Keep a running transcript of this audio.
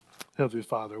Heavenly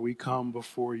Father, we come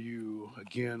before you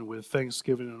again with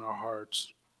thanksgiving in our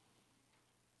hearts.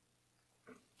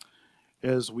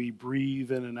 As we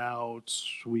breathe in and out,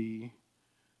 we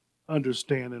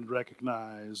understand and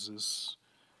recognize it's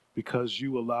because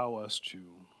you allow us to.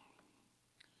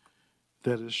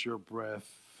 That is your breath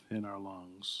in our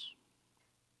lungs.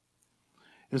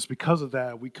 It's because of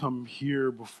that we come here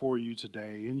before you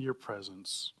today in your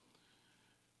presence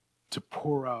to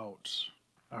pour out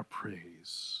our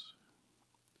praise,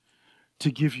 to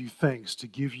give you thanks, to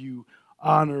give you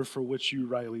honor for which you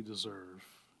rightly deserve.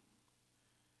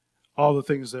 All the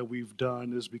things that we've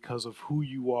done is because of who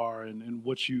you are and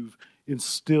what you've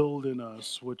instilled in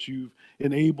us, what you've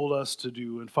enabled us to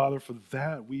do. And Father, for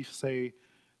that we say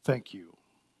thank you.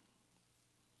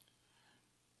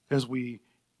 As we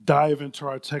dive into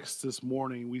our text this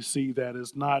morning, we see that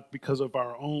it's not because of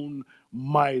our own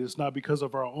might, it's not because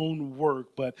of our own work,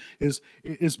 but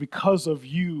it's because of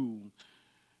you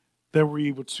that we're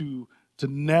able to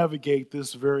navigate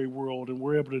this very world, and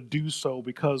we're able to do so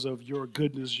because of your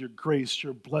goodness, your grace,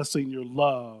 your blessing, your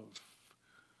love.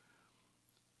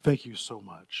 Thank you so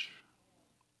much.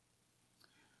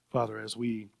 Father, as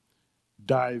we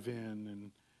dive in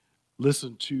and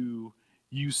listen to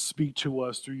you speak to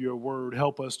us through your word,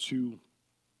 help us to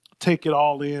take it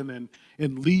all in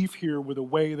and leave here with a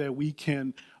way that we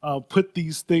can put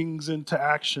these things into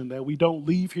action, that we don't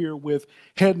leave here with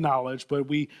head knowledge, but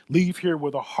we leave here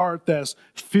with a heart that's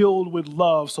filled with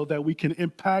love so that we can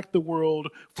impact the world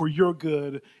for your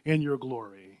good and your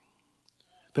glory.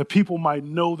 That people might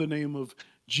know the name of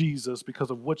Jesus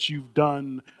because of what you've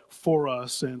done for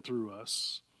us and through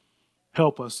us.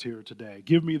 Help us here today.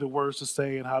 Give me the words to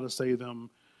say and how to say them.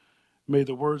 May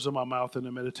the words of my mouth and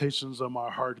the meditations of my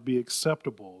heart be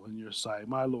acceptable in your sight,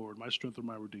 my Lord, my strength and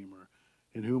my Redeemer,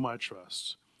 in whom I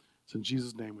trust. It's in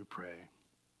Jesus' name we pray.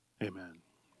 Amen.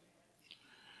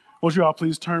 Won't you all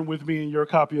please turn with me in your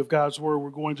copy of God's Word?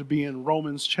 We're going to be in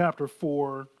Romans chapter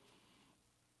 4.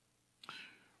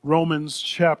 Romans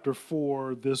chapter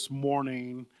 4 this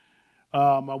morning.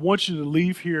 I want you to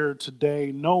leave here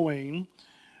today knowing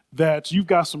that you've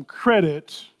got some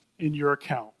credit in your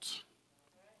account.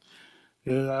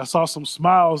 I saw some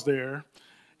smiles there.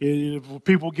 If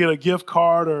people get a gift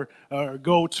card or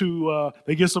go to,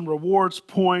 they get some rewards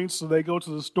points, so they go to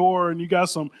the store and you got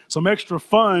some extra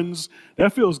funds,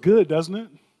 that feels good, doesn't it?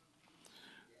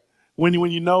 When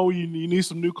you know you need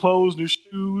some new clothes, new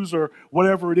shoes, or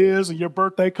whatever it is, and your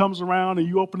birthday comes around and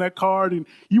you open that card and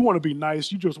you want to be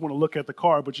nice, you just want to look at the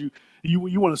card, but you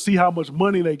want to see how much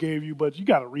money they gave you, but you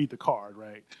got to read the card,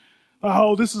 right?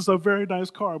 Oh, this is a very nice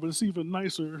card, but it's even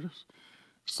nicer.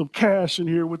 Some cash in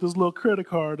here with this little credit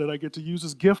card that I get to use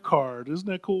as gift card. Isn't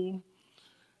that cool?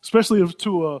 Especially if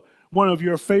to one of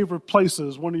your favorite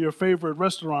places, one of your favorite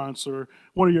restaurants, or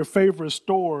one of your favorite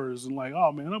stores, and like,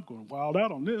 oh man, I'm going wild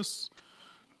out on this.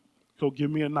 Go give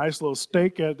me a nice little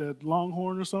steak at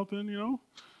Longhorn or something, you know?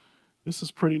 This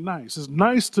is pretty nice. It's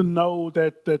nice to know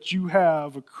that you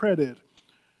have a credit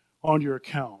on your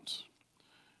account.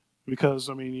 Because,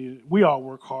 I mean, we all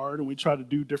work hard and we try to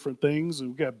do different things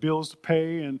and we got bills to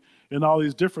pay and all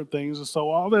these different things. And so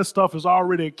all that stuff is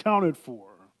already accounted for.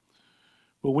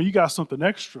 But when you got something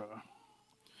extra,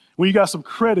 when you got some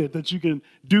credit that you can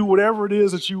do whatever it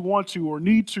is that you want to or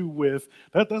need to with,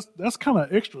 that's kind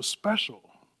of extra special.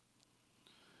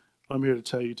 I'm here to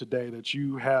tell you today that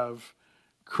you have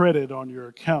credit on your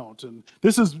account. And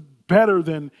this is better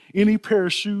than any pair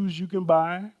of shoes you can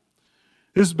buy.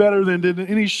 It's better than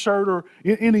any shirt or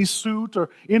any suit or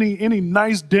any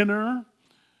nice dinner.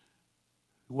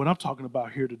 What I'm talking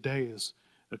about here today is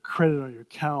a credit on your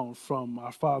account from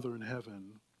our Father in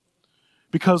heaven.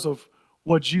 Because of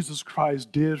what Jesus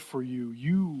Christ did for you,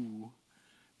 you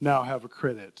now have a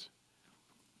credit.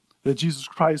 That Jesus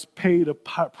Christ paid a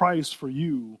price for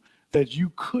you that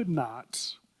you could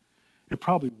not and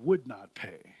probably would not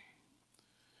pay.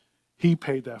 He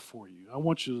paid that for you. I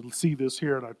want you to see this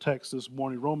here in our text this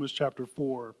morning, Romans chapter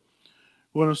 4.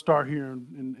 We're going to start here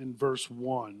in verse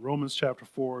 1. Romans chapter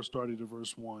 4, starting at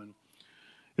verse 1.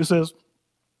 It says,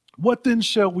 "What then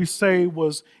shall we say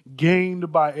was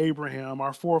gained by Abraham,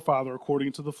 our forefather,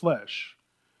 according to the flesh?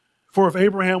 For if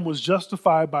Abraham was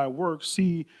justified by works,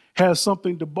 he has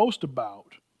something to boast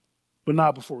about, but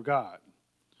not before God.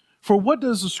 For what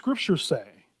does the scripture say?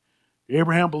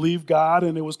 Abraham believed God,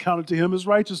 and it was counted to him as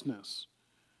righteousness.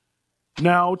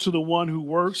 Now to the one who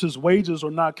works, his wages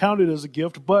are not counted as a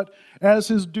gift, but as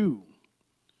his due.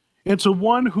 And to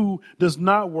one who does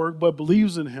not work, but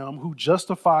believes in him, who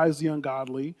justifies the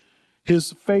ungodly,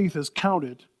 his faith is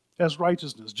counted as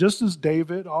righteousness. Just as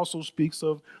David also speaks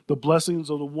of the blessings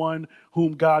of the one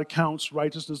whom God counts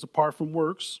righteousness apart from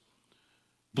works,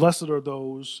 blessed are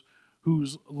those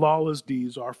whose lawless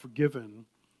deeds are forgiven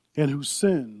and whose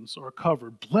sins are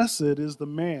covered. Blessed is the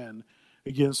man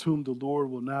against whom the Lord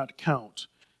will not count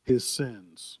his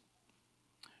sins.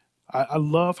 I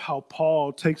love how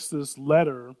Paul takes this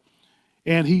letter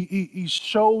and he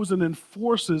shows and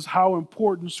enforces how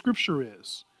important Scripture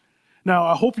is. Now,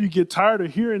 I hope you get tired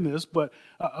of hearing this, but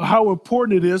how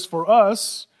important it is for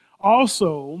us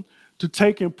also to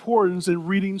take importance in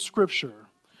reading Scripture.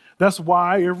 That's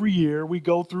why every year we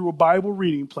go through a Bible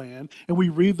reading plan and we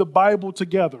read the Bible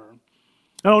together.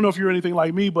 I don't know if you're anything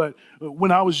like me, but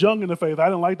when I was young in the faith, I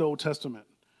didn't like the Old Testament.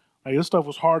 Like, this stuff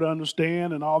was hard to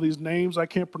understand, and all these names I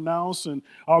can't pronounce, and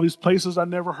all these places I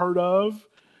never heard of.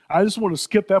 I just want to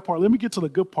skip that part. Let me get to the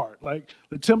good part. Like,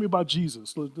 tell me about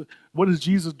Jesus. What is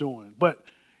Jesus doing? But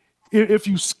if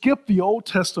you skip the Old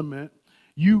Testament,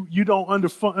 you don't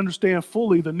understand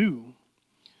fully the New.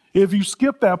 If you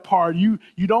skip that part, you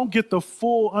don't get the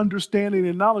full understanding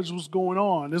and knowledge of what's going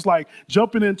on. It's like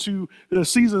jumping into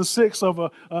season 6 of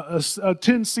a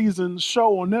 10-season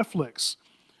show on Netflix.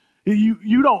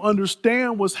 You don't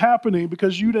understand what's happening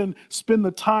because you didn't spend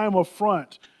the time up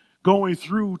front going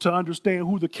through to understand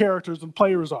who the characters and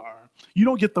players are. You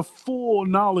don't get the full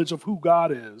knowledge of who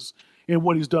God is and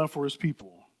what he's done for his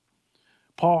people.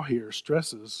 Paul here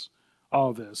stresses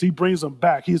all this. He brings them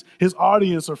back. His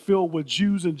audience are filled with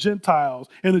Jews and Gentiles,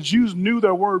 and the Jews knew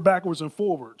their word backwards and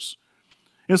forwards.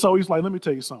 And so he's like, let me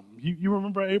tell you something. You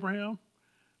remember Abraham?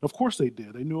 Of course they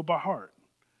did. They knew it by heart.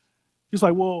 He's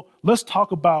like, well, let's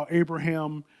talk about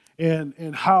Abraham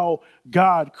and how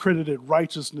God credited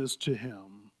righteousness to him.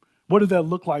 What did that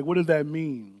look like? What did that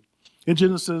mean? In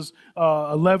Genesis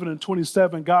 11 and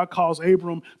 27, God calls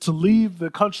Abram to leave the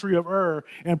country of Ur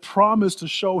and promise to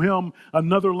show him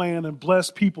another land and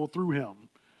bless people through him.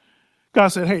 God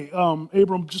said, hey,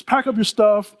 Abram, just pack up your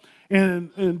stuff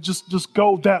and just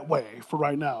go that way for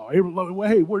right now. Abram,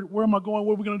 hey, where am I going?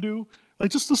 What are we going to do?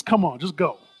 Like, just come on, just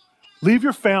go. Leave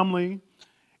your family,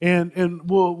 and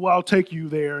I'll take you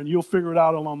there, and you'll figure it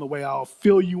out along the way. I'll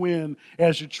fill you in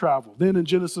as you travel. Then in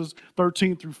Genesis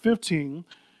 13 through 15,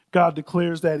 God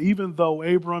declares that even though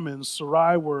Abram and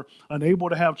Sarai were unable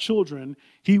to have children,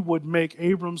 he would make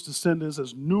Abram's descendants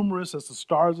as numerous as the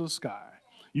stars of the sky.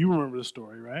 You remember the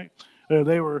story, right?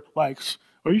 They were like,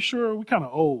 are you sure? We're kind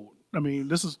of old. I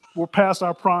mean, we're past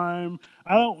our prime.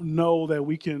 I don't know that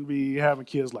we can be having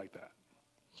kids like that.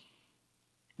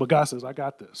 But God says, I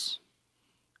got this.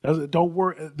 Don't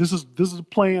worry. This is a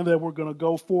plan that we're going to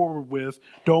go forward with.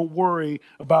 Don't worry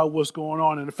about what's going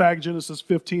on. And in fact, Genesis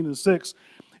 15 and 6,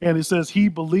 and it says, he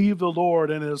believed the Lord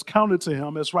and it is counted to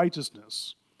him as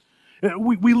righteousness.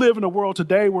 We live in a world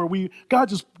today where God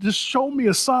just show me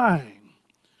a sign.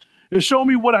 And show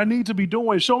me what I need to be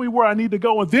doing. Show me where I need to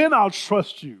go, and then I'll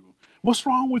trust you. What's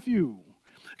wrong with you?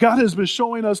 God has been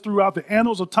showing us throughout the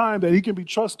annals of time that he can be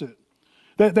trusted,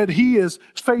 that he is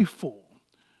faithful,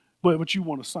 but you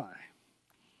want a sign.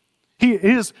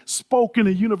 His spoken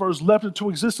the universe leapt into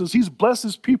existence. He's blessed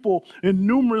his people in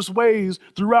numerous ways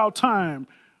throughout time,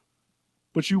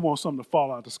 but you want something to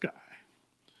fall out of the sky.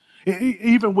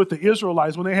 Even with the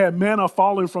Israelites, when they had manna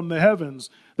falling from the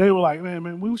heavens, they were like,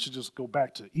 man, we should just go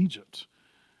back to Egypt.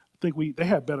 I think they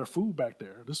had better food back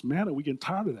there. This manna, we getting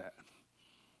tired of that.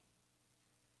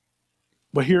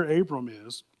 But here Abram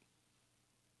is,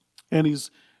 and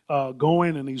he's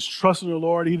going and he's trusting the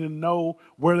Lord. He didn't know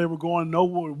where they were going, know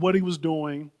what he was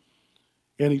doing,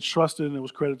 and he trusted, and it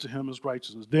was credited to him as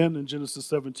righteousness. Then in Genesis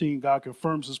 17, God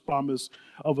confirms his promise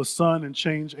of a son and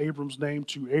changed Abram's name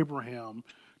to Abraham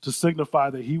to signify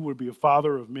that he would be a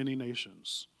father of many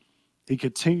nations. He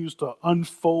continues to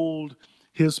unfold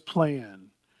his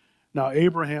plan. Now,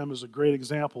 Abraham is a great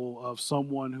example of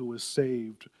someone who is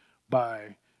saved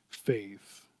by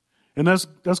faith. And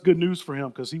that's good news for him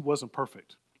because he wasn't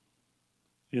perfect.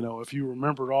 You know, if you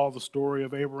remembered all the story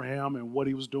of Abraham and what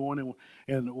he was doing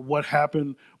and what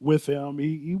happened with him,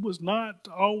 he was not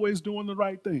always doing the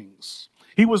right things.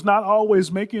 He was not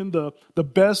always making the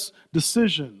best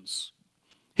decisions.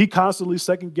 He constantly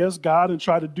second-guessed God and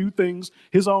tried to do things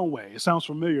his own way. It sounds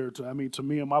familiar to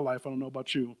me in my life. I don't know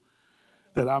about you.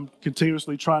 That I'm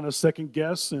continuously trying to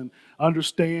second-guess and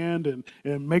understand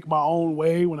and make my own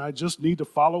way when I just need to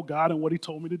follow God and what he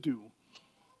told me to do.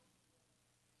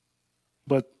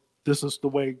 But this is the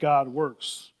way God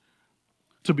works.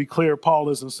 To be clear, Paul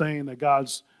isn't saying that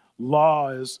God's law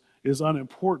is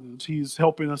unimportant. He's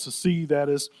helping us to see that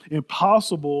it's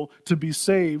impossible to be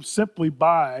saved simply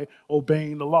by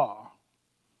obeying the law.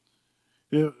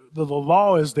 The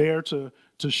law is there to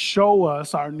to show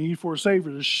us our need for a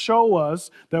Savior, to show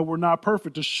us that we're not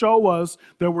perfect, to show us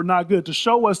that we're not good, to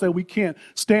show us that we can't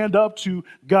stand up to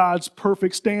God's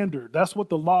perfect standard. That's what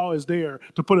the law is there,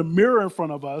 to put a mirror in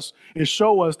front of us and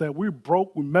show us that we're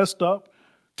broke, we messed up,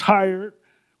 tired,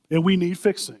 and we need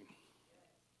fixing.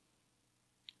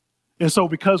 And so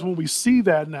because when we see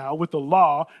that now with the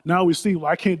law, now we see,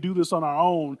 well, I can't do this on our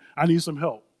own. I need some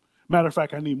help. Matter of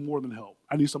fact, I need more than help.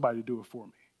 I need somebody to do it for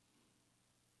me.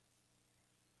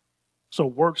 So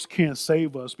works can't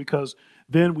save us, because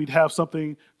then we'd have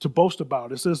something to boast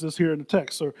about. It says this here in the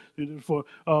text.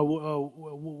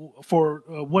 For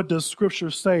what does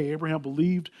Scripture say? Abraham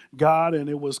believed God, and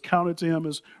it was counted to him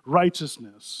as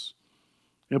righteousness.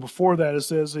 And before that, it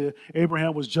says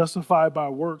Abraham was justified by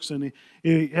works, and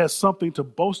he has something to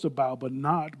boast about, but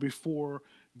not before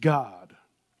God.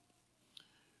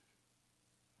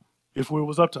 If it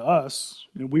was up to us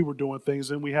and we were doing things,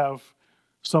 then we have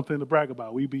something to brag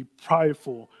about. We'd be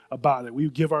prideful about it. We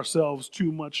give ourselves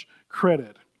too much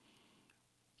credit.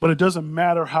 But it doesn't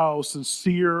matter how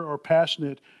sincere or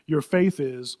passionate your faith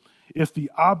is if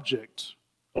the object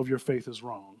of your faith is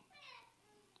wrong.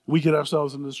 We get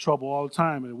ourselves in this trouble all the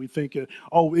time, and we think,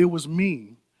 oh, it was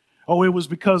me. Oh, it was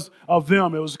because of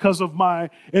them. It was because of my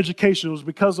education. It was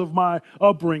because of my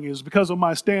upbringing. It was because of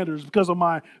my standards, because of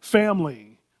my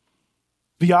family.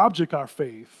 The object of our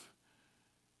faith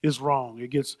is wrong. It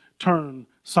gets turned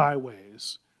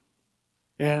sideways.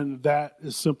 And that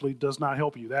simply does not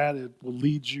help you. It will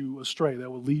lead you astray.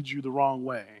 That will lead you the wrong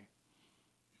way.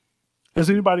 Has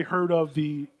anybody heard of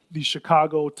the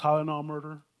Chicago Tylenol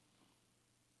murder?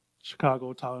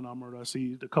 Chicago Tylenol murder. I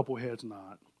see a couple heads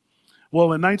nod.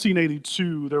 Well, in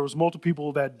 1982, there was multiple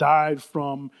people that died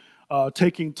from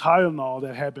taking Tylenol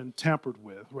that had been tampered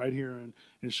with right here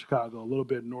in Chicago, a little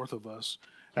bit north of us,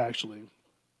 actually.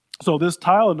 So this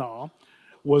Tylenol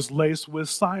was laced with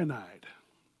cyanide.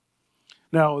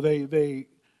 Now, they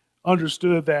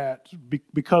understood that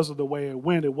because of the way it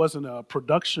went, it wasn't a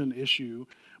production issue,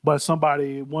 but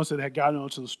somebody, once it had gotten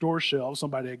onto the store shelf,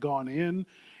 somebody had gone in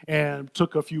and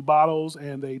took a few bottles,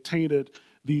 and they tainted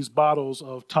these bottles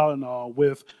of Tylenol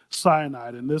with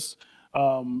cyanide. And this,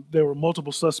 there were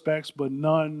multiple suspects, but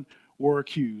none were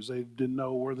accused. They didn't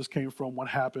know where this came from, what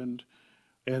happened,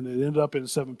 and it ended up in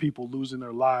 7 people losing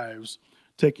their lives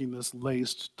taking this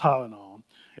laced Tylenol.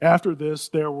 After this,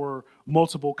 there were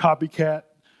multiple copycat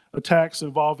attacks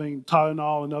involving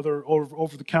Tylenol and other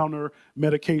over-the-counter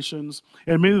medications.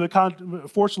 And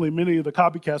fortunately, many of the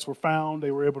copycats were found.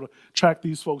 They were able to track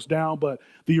these folks down, but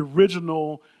the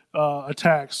original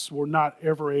attacks were not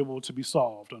ever able to be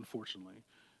solved, unfortunately.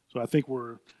 So I think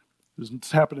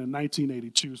this happened in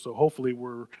 1982, so hopefully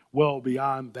we're well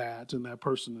beyond that, and that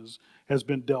person has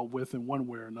been dealt with in one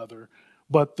way or another.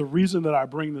 But the reason that I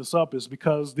bring this up is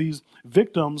because these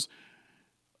victims,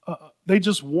 they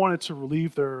just wanted to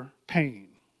relieve their pain.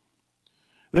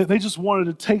 They just wanted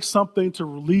to take something to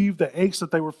relieve the aches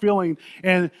that they were feeling,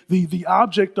 and the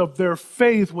object of their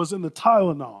faith was in the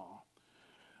Tylenol.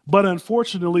 But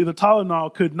unfortunately, the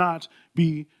Tylenol could not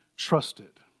be trusted.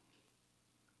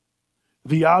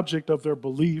 The object of their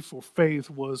belief or faith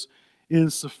was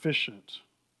insufficient.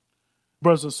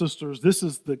 Brothers and sisters, this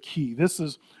is the key. This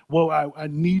is what I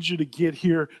need you to get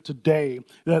here today,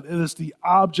 that it is the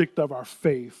object of our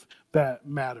faith that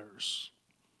matters.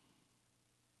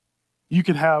 You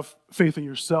can have faith in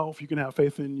yourself. You can have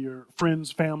faith in your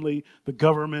friends, family, the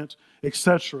government,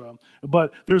 etc.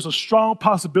 But there's a strong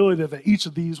possibility that each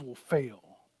of these will fail.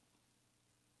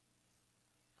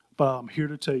 But I'm here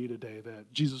to tell you today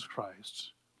that Jesus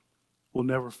Christ will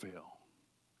never fail.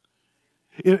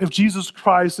 If Jesus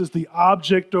Christ is the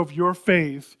object of your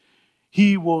faith,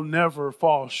 he will never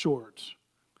fall short.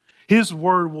 His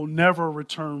word will never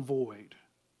return void.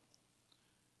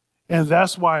 And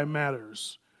that's why it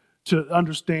matters to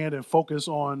understand and focus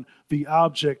on the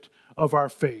object of our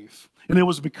faith. And it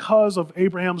was because of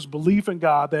Abraham's belief in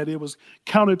God that it was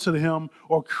counted to him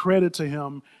or credited to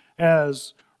him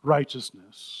as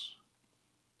righteousness.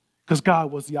 Because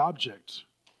God was the object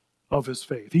of his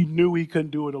faith. He knew he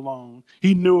couldn't do it alone.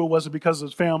 He knew it wasn't because of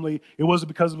his family. It wasn't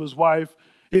because of his wife.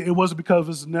 It wasn't because of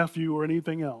his nephew or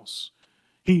anything else.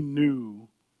 He knew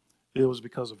it was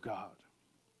because of God.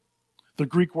 The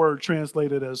Greek word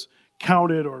translated as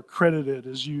counted or credited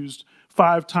is used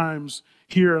 5 times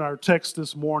here in our text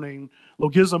this morning.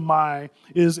 Logizomai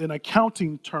is an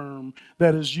accounting term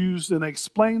that is used and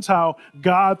explains how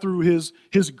God, through his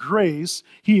grace,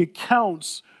 he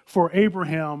accounts for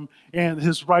Abraham and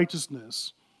his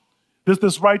righteousness.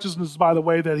 This righteousness, by the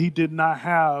way, that he did not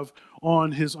have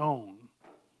on his own.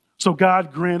 So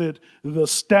God granted the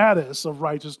status of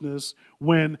righteousness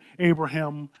when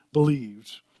Abraham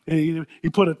believed. And he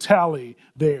put a tally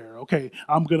there. Okay,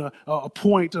 I'm going to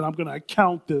appoint and I'm going to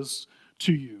account this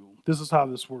to you. This is how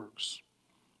this works.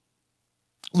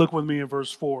 Look with me in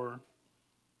verse 4.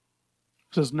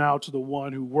 It says, now to the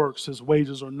one who works, his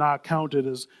wages are not counted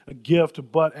as a gift,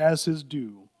 but as his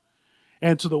due.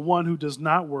 And to the one who does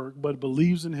not work, but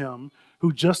believes in him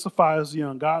who justifies the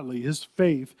ungodly, his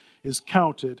faith is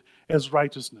counted as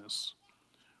righteousness.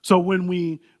 So when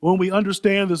we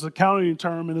understand this accounting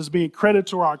term and it's being credited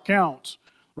to our account,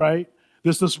 right?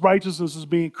 This righteousness is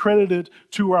being credited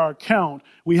to our account.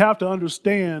 We have to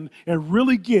understand and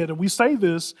really get, and we say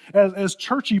this as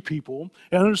churchy people,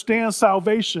 and understand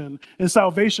salvation and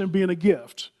salvation being a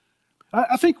gift.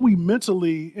 I think we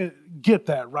mentally get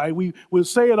that, right? We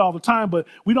say it all the time, but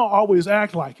we don't always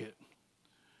act like it.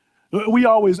 We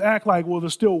always act like, well,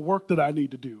 there's still work that I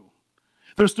need to do.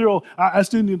 I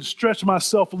still need to stretch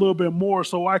myself a little bit more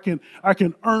so I can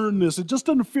earn this. It just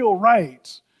doesn't feel right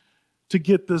to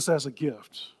get this as a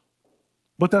gift.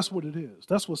 But that's what it is.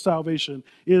 That's what salvation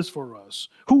is for us.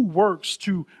 Who works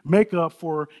to make up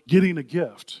for getting a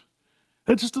gift?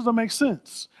 It just doesn't make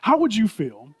sense. How would you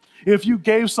feel if you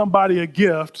gave somebody a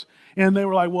gift and they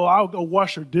were like, well, I'll go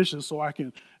wash your dishes so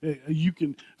you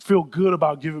can feel good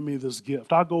about giving me this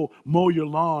gift. I'll go mow your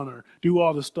lawn or do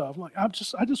all this stuff. Like, I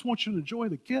just want you to enjoy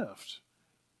the gift.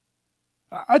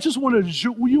 I just wanted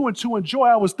you to enjoy.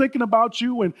 I was thinking about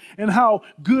you and how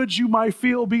good you might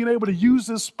feel being able to use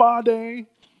this spa day.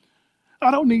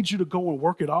 I don't need you to go and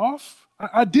work it off.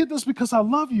 I did this because I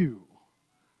love you.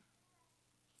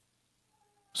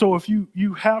 So if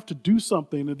you have to do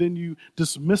something and then you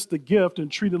dismiss the gift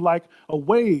and treat it like a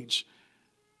wage,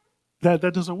 that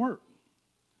doesn't work.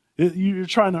 You're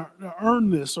trying to earn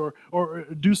this or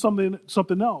do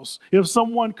something else. If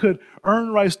someone could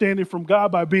earn right standing from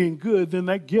God by being good, then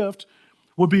that gift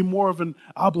would be more of an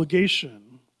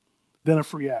obligation than a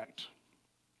free act.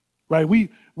 Right?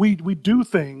 We do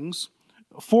things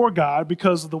for God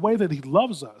because of the way that he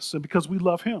loves us and because we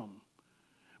love him.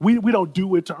 We don't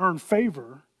do it to earn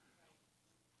favor.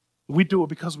 We do it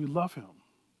because we love him.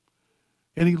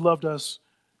 And he loved us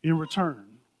in return.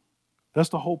 That's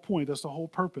the whole point. That's the whole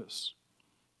purpose.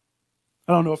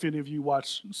 I don't know if any of you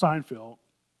watch Seinfeld,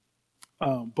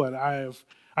 but I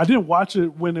didn't watch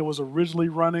it when it was originally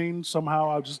running. Somehow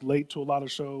I was just late to a lot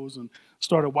of shows and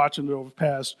started watching it over the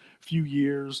past few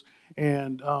years.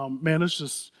 And man, it's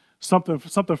just something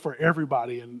for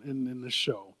everybody in this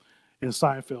show, in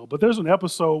Seinfeld. But there's an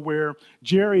episode where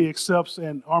Jerry accepts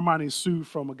an Armani suit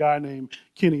from a guy named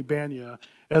Kenny Bania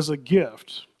as a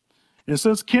gift. And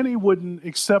since Kenny wouldn't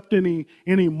accept any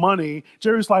money,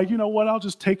 Jerry's like, you know what, I'll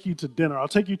just take you to dinner. I'll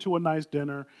take you to a nice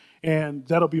dinner, and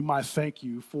that'll be my thank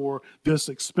you for this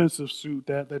expensive suit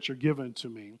that you're giving to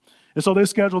me. And so they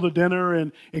schedule the dinner,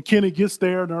 and Kenny gets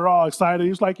there, and they're all excited.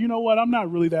 He's like, you know what, I'm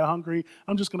not really that hungry.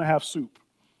 I'm just going to have soup.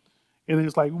 And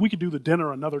he's like, we could do the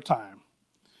dinner another time.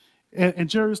 And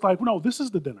Jerry's like, well, no, this is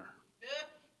the dinner.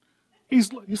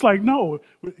 He's like, no.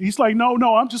 He's like,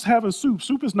 no, I'm just having soup.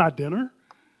 Soup is not dinner.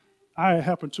 I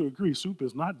happen to agree, soup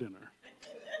is not dinner.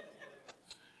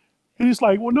 And he's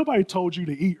like, well, nobody told you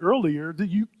to eat earlier.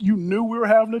 You knew we were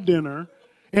having a dinner.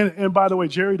 And by the way,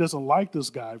 Jerry doesn't like this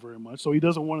guy very much, so he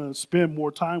doesn't want to spend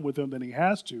more time with him than he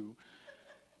has to.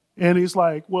 And he's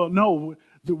like, well, no,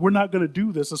 we're not going to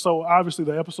do this. And so obviously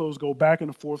the episodes go back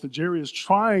and forth, and Jerry is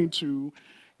trying to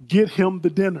get him the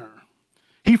dinner.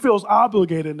 He feels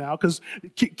obligated now because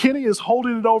Kenny is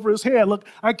holding it over his head. Look,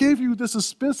 I gave you this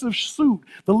expensive suit.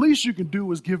 The least you can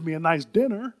do is give me a nice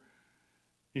dinner.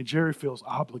 And Jerry feels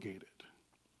obligated.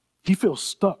 He feels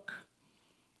stuck.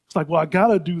 It's like, well, I got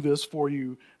to do this for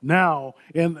you now.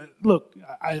 And look,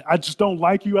 I just don't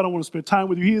like you. I don't want to spend time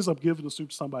with you. He ends up giving the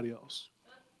suit to somebody else.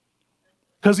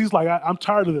 Because he's like, I'm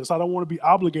tired of this. I don't want to be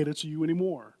obligated to you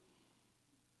anymore.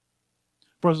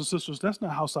 Brothers and sisters, that's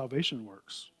not how salvation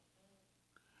works.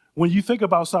 When you think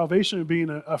about salvation being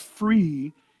a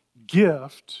free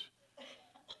gift,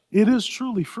 it is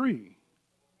truly free.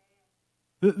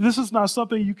 This is not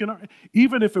something you can earn.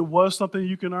 Even if it was something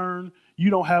you can earn, you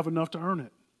don't have enough to earn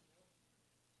it.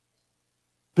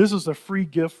 This is a free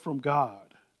gift from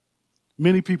God.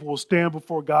 Many people will stand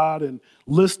before God and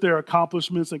list their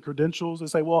accomplishments and credentials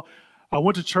and say, well, I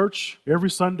went to church every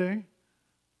Sunday.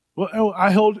 Well, I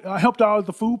helped out at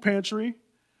the food pantry.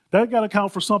 That got to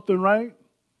count for something, right?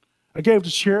 I gave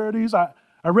to charities. I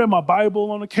read my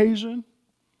Bible on occasion.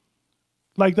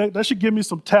 Like that should give me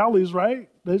some tallies, right?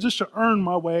 That just should earn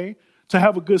my way to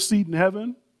have a good seat in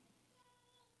heaven.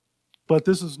 But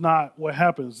this is not what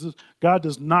happens. God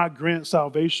does not grant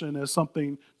salvation as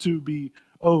something to be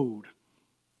owed.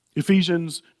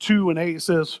 Ephesians 2:8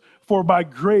 says, "For by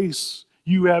grace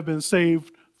you have been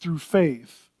saved through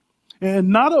faith, and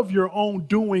not of your own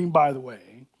doing, by the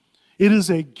way. It is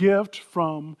a gift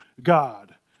from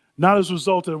God, not as a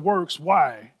result of works."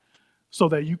 Why? So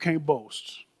that you can't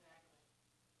boast.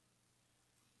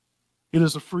 It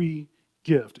is a free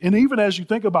gift. And even as you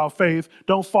think about faith,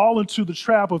 don't fall into the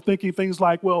trap of thinking things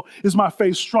like, well, is my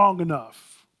faith strong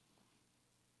enough?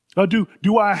 Or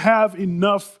do I have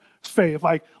enough faith?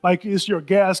 Like it's your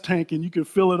gas tank and you can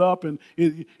fill it up and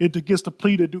it gets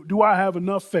depleted. Do I have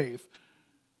enough faith?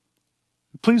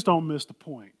 Please don't miss the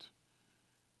point.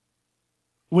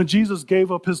 When Jesus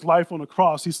gave up his life on the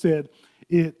cross, he said,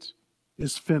 "It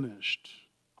is finished."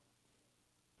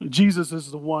 Jesus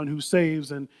is the one who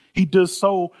saves, and he does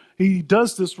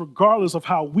this regardless of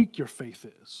how weak your faith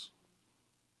is.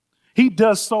 He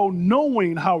does so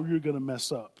knowing how you're going to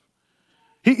mess up.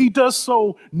 He does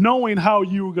so knowing how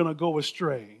you're going to go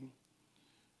astray.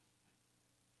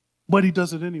 But he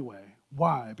does it anyway.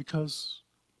 Why? Because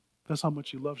that's how much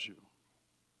he loves you.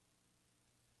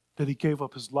 That he gave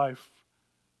up his life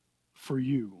for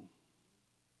you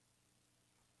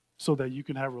so that you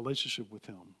can have a relationship with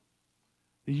him.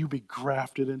 That you be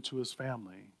grafted into his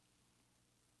family.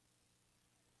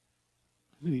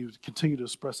 And he would continue to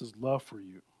express his love for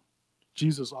you.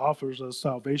 Jesus offers us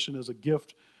salvation as a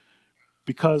gift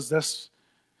because that's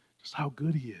just how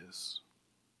good he is.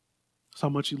 That's how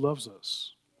much he loves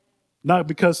us. Not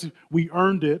because we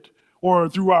earned it or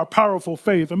through our powerful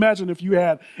faith. Imagine if you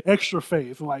had extra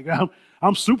faith. Like,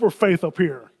 I'm super faith up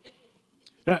here.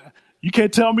 You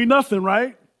can't tell me nothing,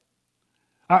 right?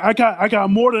 I got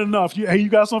more than enough. Hey, you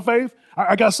got some faith?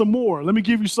 I got some more. Let me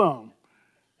give you some.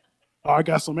 Oh, I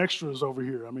got some extras over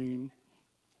here. I mean,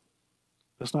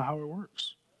 that's not how it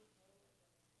works.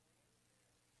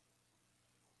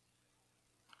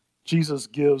 Jesus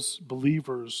gives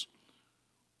believers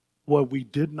what we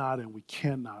did not and we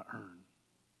cannot earn.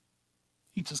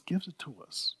 He just gives it to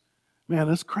us. Man,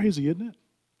 that's crazy, isn't it?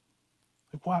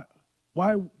 Like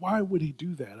why would he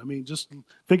do that? I mean, just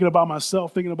thinking about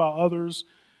myself, thinking about others,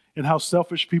 and how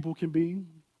selfish people can be.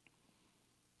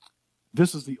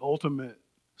 This is the ultimate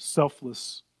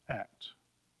selfless act.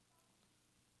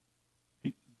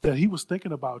 That he was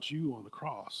thinking about you on the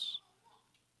cross.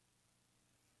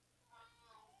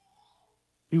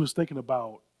 He was thinking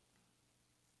about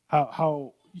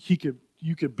how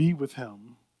you could be with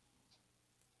him.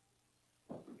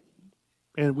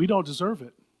 And we don't deserve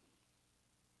it.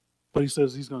 But he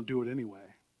says he's going to do it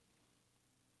anyway.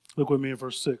 Look with me in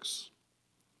verse 6.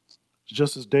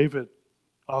 Just as David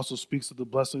also speaks of the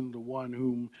blessing of the one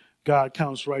whom God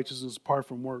counts righteousness apart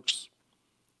from works.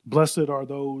 Blessed are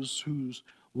those whose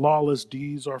lawless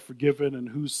deeds are forgiven and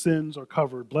whose sins are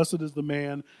covered. Blessed is the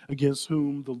man against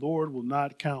whom the Lord will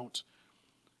not count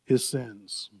his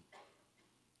sins.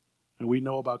 And we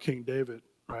know about King David,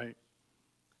 right?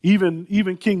 Even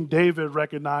King David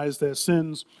recognized that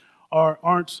sins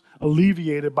aren't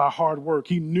alleviated by hard work.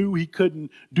 He knew he couldn't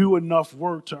do enough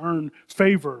work to earn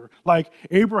favor. Like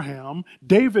Abraham,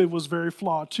 David was very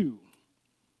flawed too.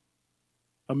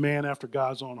 A man after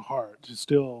God's own heart. He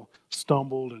still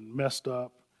stumbled and messed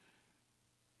up.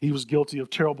 He was guilty of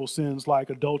terrible sins like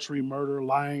adultery, murder,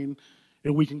 lying,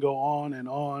 and we can go on and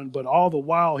on. But all the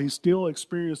while, he still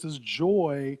experienced this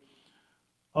joy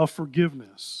of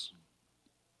forgiveness.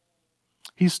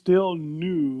 He still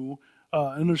knew,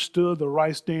 understood the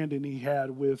right standing he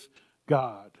had with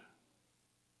God.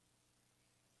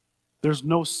 There's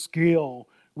no scale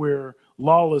where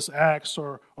lawless acts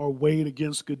are weighed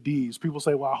against good deeds. People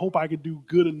say, well, I hope I could do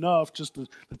good enough just to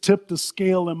tip the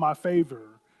scale in my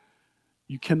favor.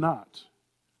 You cannot.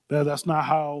 That's not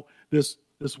how this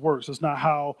works. That's not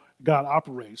how God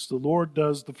operates. The Lord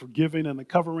does the forgiving and the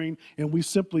covering, and we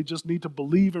simply just need to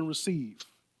believe and receive.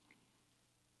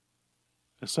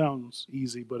 It sounds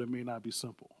easy, but it may not be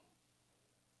simple.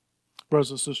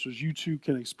 Brothers and sisters, you too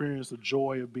can experience the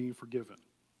joy of being forgiven.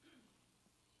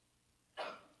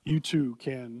 You too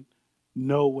can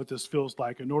know what this feels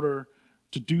like. In order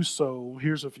to do so,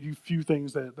 here's a few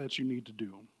things that you need to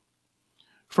do.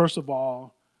 First of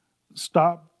all,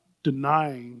 stop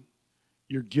denying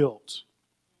your guilt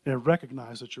and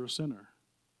recognize that you're a sinner.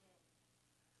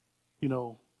 You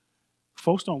know,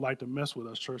 folks don't like to mess with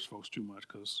us church folks too much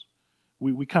because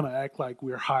we kind of act like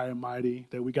we're high and mighty,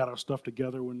 that we got our stuff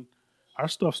together when our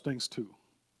stuff stinks too,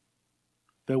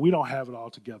 that we don't have it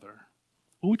all together.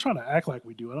 But we try to act like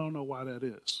we do. I don't know why that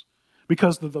is.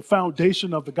 Because the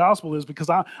foundation of the gospel is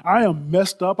because I am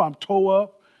messed up, I'm toe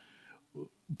up,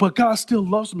 But God still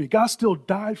loves me. God still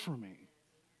died for me.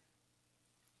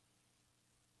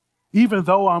 Even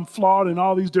though I'm flawed in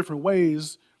all these different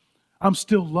ways, I'm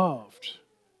still loved.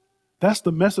 That's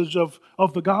the message of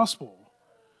the gospel.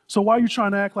 So why are you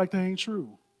trying to act like that ain't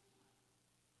true?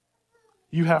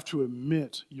 You have to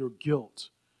admit your guilt,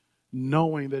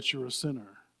 knowing that you're a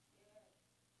sinner,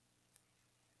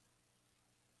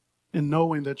 and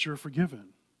knowing that you're forgiven.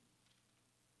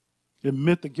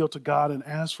 Admit the guilt to God and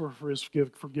ask for his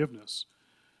forgiveness.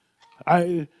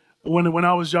 When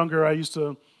I was younger, I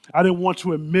didn't want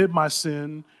to admit my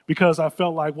sin because I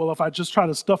felt like, well, if I just try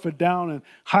to stuff it down and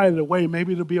hide it away,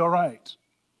 maybe it'll be all right.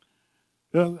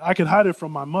 I could hide it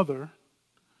from my mother.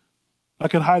 I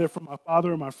could hide it from my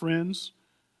father and my friends.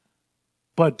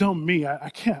 But dumb me, I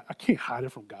can't hide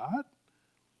it from God.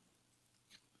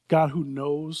 God who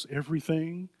knows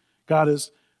everything.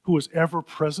 Who is ever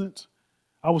present.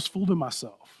 I was fooling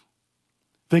myself,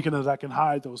 thinking that I can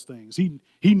hide those things. He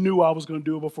knew I was going to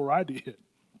do it before I did.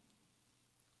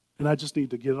 And I just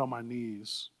need to get on my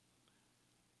knees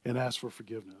and ask for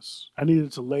forgiveness. I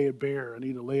needed to lay it bare. I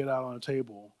need to lay it out on a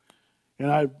table. And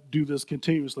I do this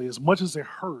continuously. As much as it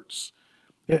hurts,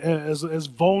 as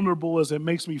vulnerable as it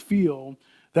makes me feel,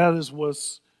 that is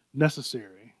what's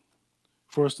necessary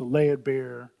for us to lay it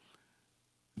bare.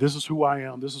 This is who I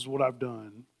am. This is what I've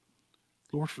done.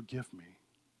 Lord, forgive me.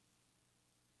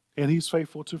 And he's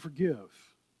faithful to forgive.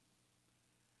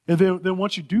 And then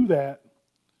once you do that,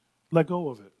 let go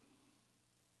of it.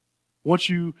 Once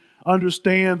you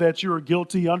understand that you're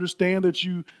guilty, understand that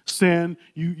you sin,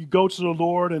 you go to the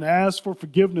Lord and ask for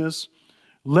forgiveness,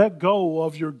 let go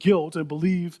of your guilt and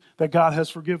believe that God has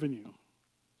forgiven you.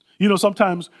 You know,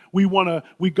 sometimes we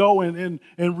go and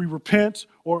we repent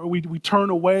or we turn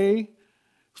away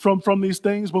from these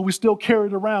things, but we still carry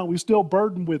it around. We still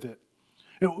burden with it.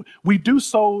 We do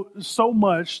so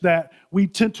much that we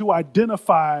tend to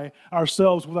identify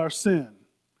ourselves with our sin.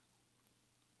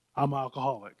 I'm an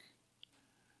alcoholic.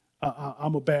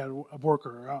 I'm a bad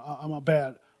worker. I'm a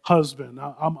bad husband.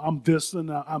 I'm this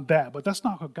and I'm that. But that's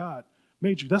not how God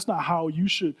made you. That's not how you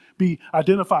should be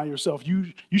identifying yourself.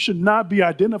 You should not be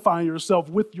identifying yourself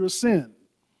with your sin.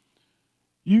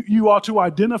 You ought to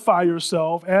identify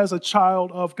yourself as a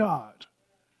child of God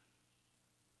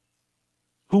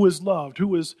who is loved,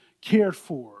 who is cared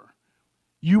for.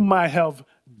 You might have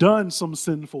done some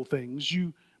sinful things.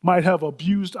 You might have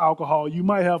abused alcohol. You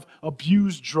might have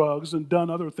abused drugs and done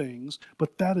other things,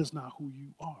 but that is not who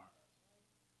you are.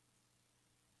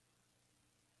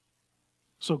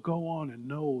 So go on and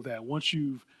know that once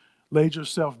you've laid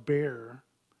yourself bare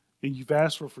and you've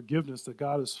asked for forgiveness, that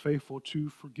God is faithful to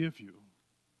forgive you.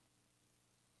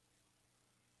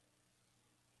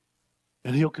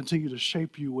 And he'll continue to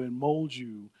shape you and mold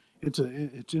you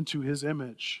into his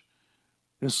image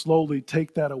and slowly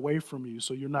take that away from you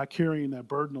so you're not carrying that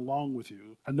burden along with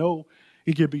you. I know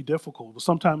it can be difficult, but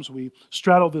sometimes we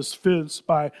straddle this fence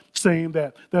by saying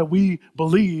that we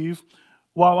believe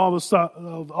while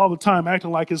all the time acting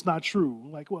like it's not true.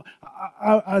 Like, well,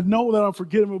 I know that I'm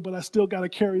forgiven, but I still got to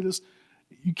carry this.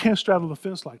 You can't straddle the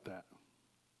fence like that.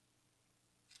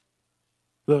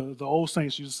 The old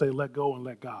saints used to say, let go and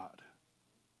let God.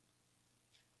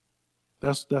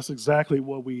 That's exactly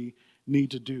what we need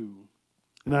to do.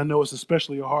 And I know it's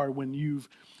especially hard when you've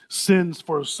sinned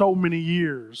for so many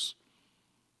years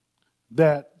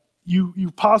that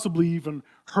you possibly even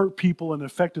hurt people and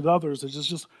affected others. It's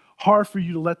just hard for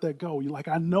you to let that go. You're like,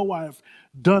 I know I've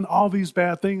done all these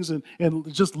bad things and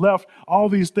just left all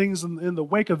these things in the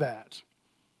wake of that.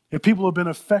 And people have been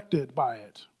affected by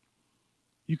it.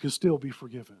 You can still be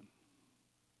forgiven.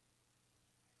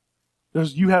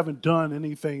 You haven't done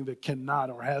anything that cannot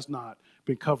or has not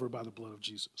been covered by the blood of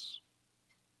Jesus.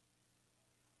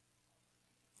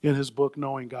 In his book,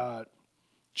 Knowing God,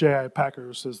 J.I.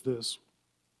 Packer says this: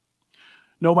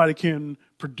 nobody can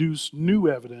produce new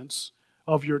evidence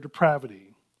of your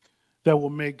depravity that will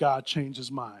make God change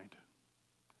his mind.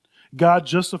 God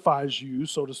justifies you,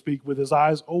 so to speak, with his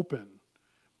eyes open.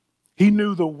 He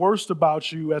knew the worst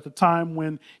about you at the time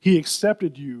when he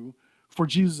accepted you for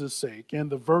Jesus' sake, and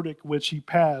the verdict which he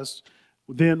passed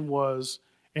then was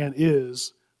and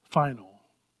is final.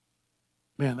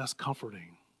 Man, that's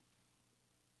comforting.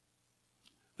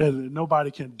 That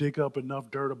nobody can dig up enough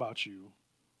dirt about you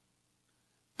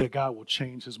that God will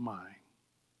change his mind.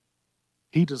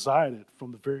 He decided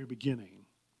from the very beginning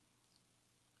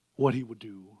what he would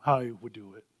do, how he would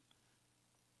do it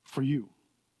for you,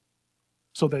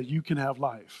 so that you can have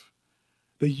life,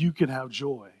 that you can have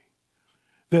joy,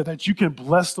 that you can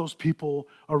bless those people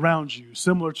around you,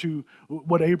 similar to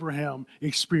what Abraham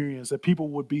experienced, that people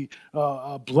would be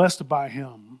blessed by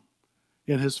him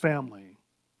in his family,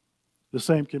 the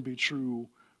same can be true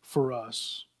for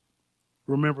us.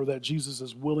 Remember that Jesus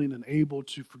is willing and able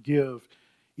to forgive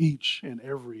each and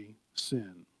every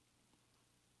sin.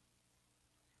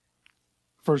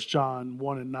 1 John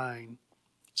 1 and 9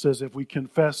 says, if we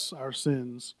confess our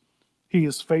sins, he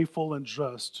is faithful and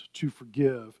just to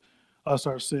forgive us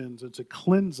our sins and to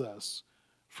cleanse us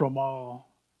from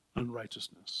all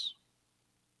unrighteousness.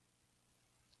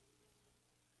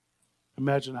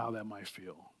 Imagine how that might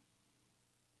feel.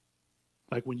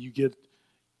 Like when you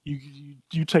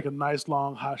take a nice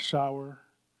long hot shower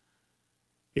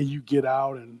and you get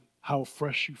out and how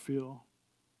fresh you feel.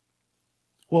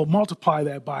 Well, multiply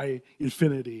that by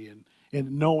infinity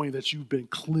and knowing that you've been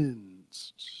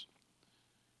cleansed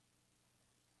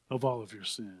of all of your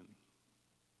sin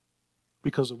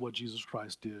because of what Jesus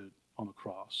Christ did on the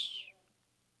cross.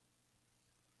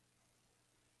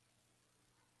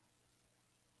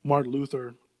 Martin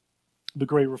Luther, the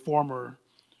great reformer,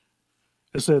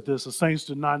 has said this: the saints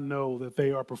do not know that they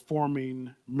are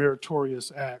performing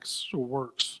meritorious acts or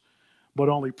works, but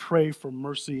only pray for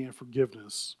mercy and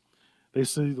forgiveness. They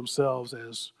see themselves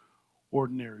as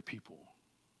ordinary people.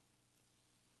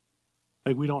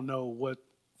 Like we don't know what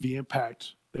the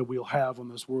impact that we'll have on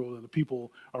this world and the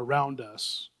people around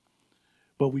us,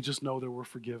 but we just know that we're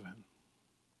forgiven.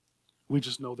 We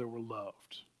just know that we're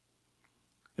loved.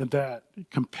 And that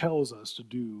compels us to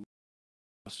do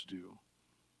what we do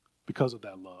because of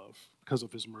that love, because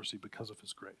of his mercy, because of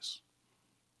his grace.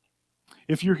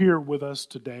 If you're here with us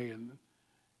today and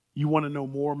you want to know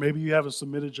more, maybe you haven't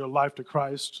submitted your life to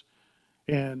Christ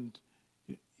and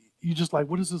you just like,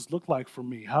 what does this look like for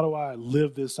me? How do I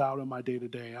live this out in my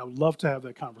day-to-day? I would love to have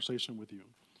that conversation with you.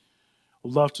 I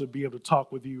would love to be able to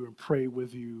talk with you and pray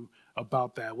with you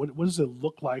about that. What does it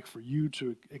look like for you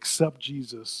to accept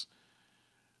Jesus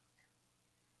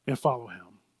and follow him?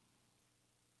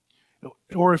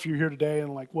 Or if you're here today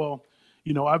and like, well,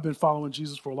 I've been following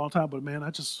Jesus for a long time, but man,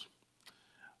 I just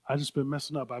been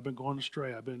messing up. I've been going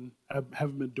astray. I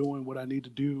haven't been doing what I need to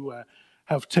do. I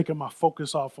have taken my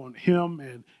focus off on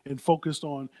him and focused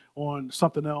on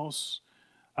something else.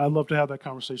 I'd love to have that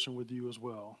conversation with you as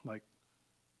well. Like,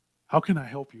 how can I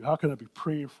help you? How can I be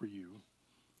praying for you?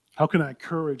 How can I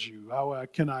encourage you? How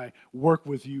can I work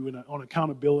with you on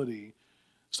accountability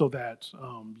so that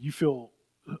you feel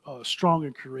strong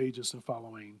and courageous in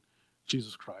following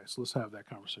Jesus Christ? Let's have that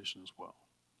conversation as well.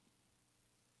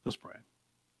 Let's pray.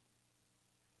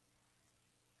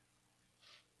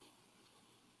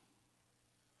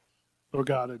 Lord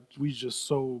God, we're just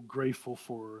so grateful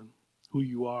for who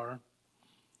you are.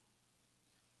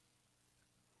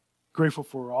 Grateful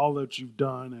for all that you've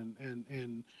done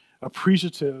and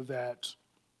appreciative that,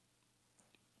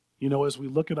 as we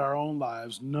look at our own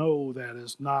lives, know that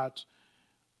it's not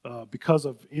because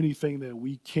of anything that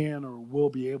we can or will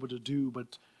be able to do,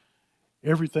 but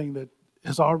everything that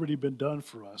has already been done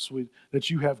for us, that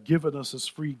you have given us this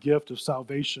free gift of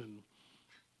salvation.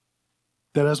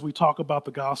 That as we talk about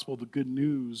the gospel, the good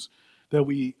news, that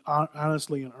we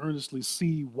honestly and earnestly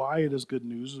see why it is good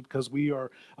news, because we are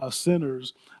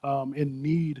sinners in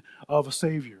need of a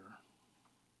Savior.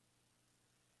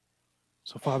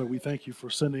 So, Father, we thank you for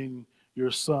sending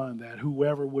your Son, that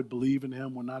whoever would believe in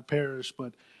him will not perish,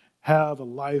 but have a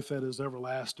life that is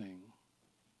everlasting.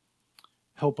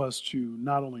 Help us to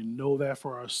not only know that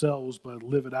for ourselves, but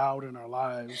live it out in our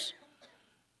lives,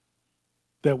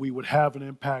 that we would have an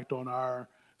impact on our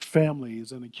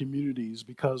families and the communities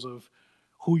because of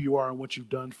who you are and what you've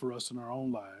done for us in our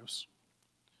own lives.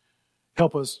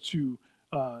 Help us to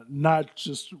not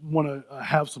just want to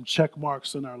have some check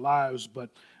marks in our lives,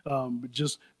 but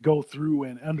just go through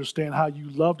and understand how you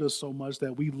loved us so much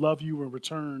that we love you in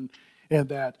return, and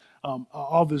that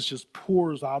all this just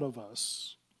pours out of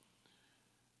us.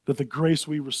 That the grace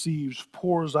we received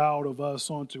pours out of us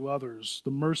onto others.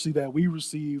 The mercy that we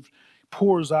received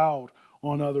pours out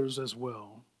on others as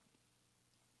well.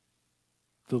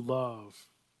 The love,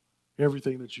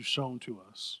 everything that you've shown to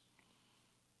us.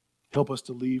 Help us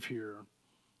to leave here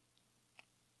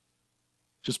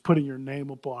just putting your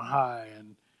name up on high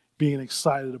and being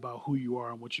excited about who you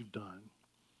are and what you've done.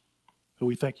 And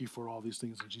we thank you for all these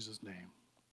things in Jesus' name.